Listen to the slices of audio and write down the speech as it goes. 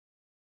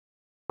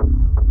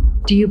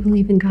Do you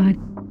believe in God?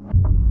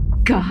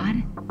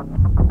 God?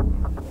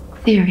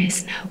 There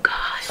is no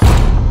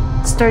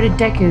God. It started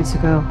decades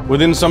ago.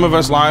 Within some of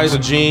us lies a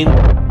gene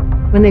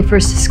When they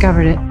first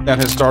discovered it, that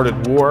has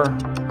started war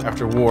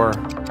after war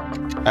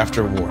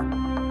after war.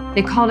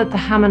 they called it the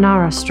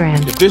Hamanara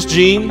strand. If this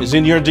gene is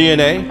in your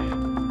DNA,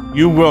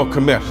 you will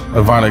commit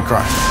a violent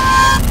crime.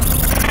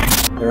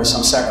 There are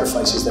some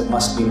sacrifices that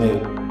must be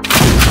made.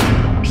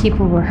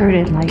 People were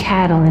herded like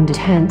cattle into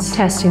tents,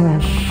 testing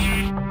them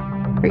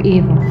for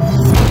evil.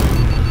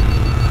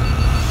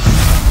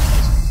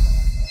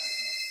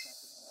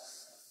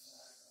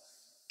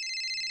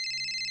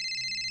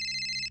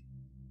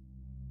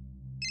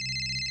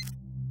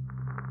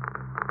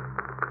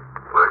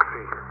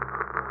 Lexi,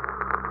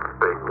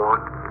 they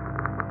want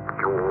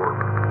your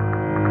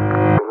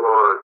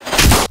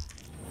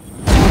blood.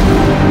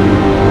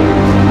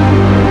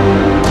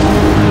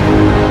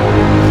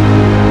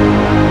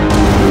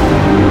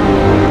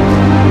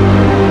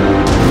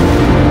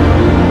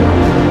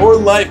 Your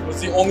life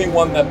was the only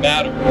one that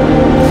mattered.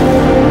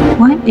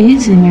 What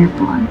is in your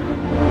blood?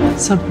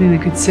 Something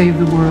that could save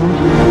the world.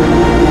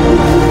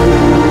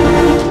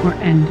 Or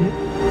end it.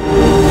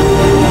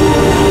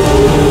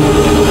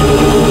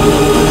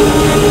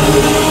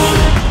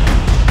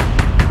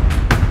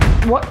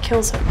 What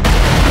kills him?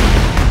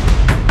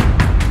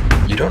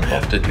 You don't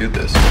have to do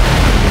this.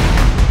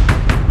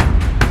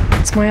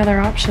 It's my other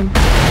option.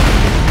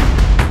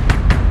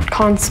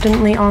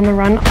 Constantly on the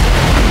run.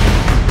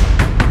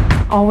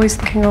 Always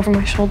looking over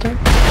my shoulder.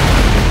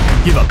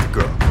 Give up the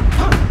girl.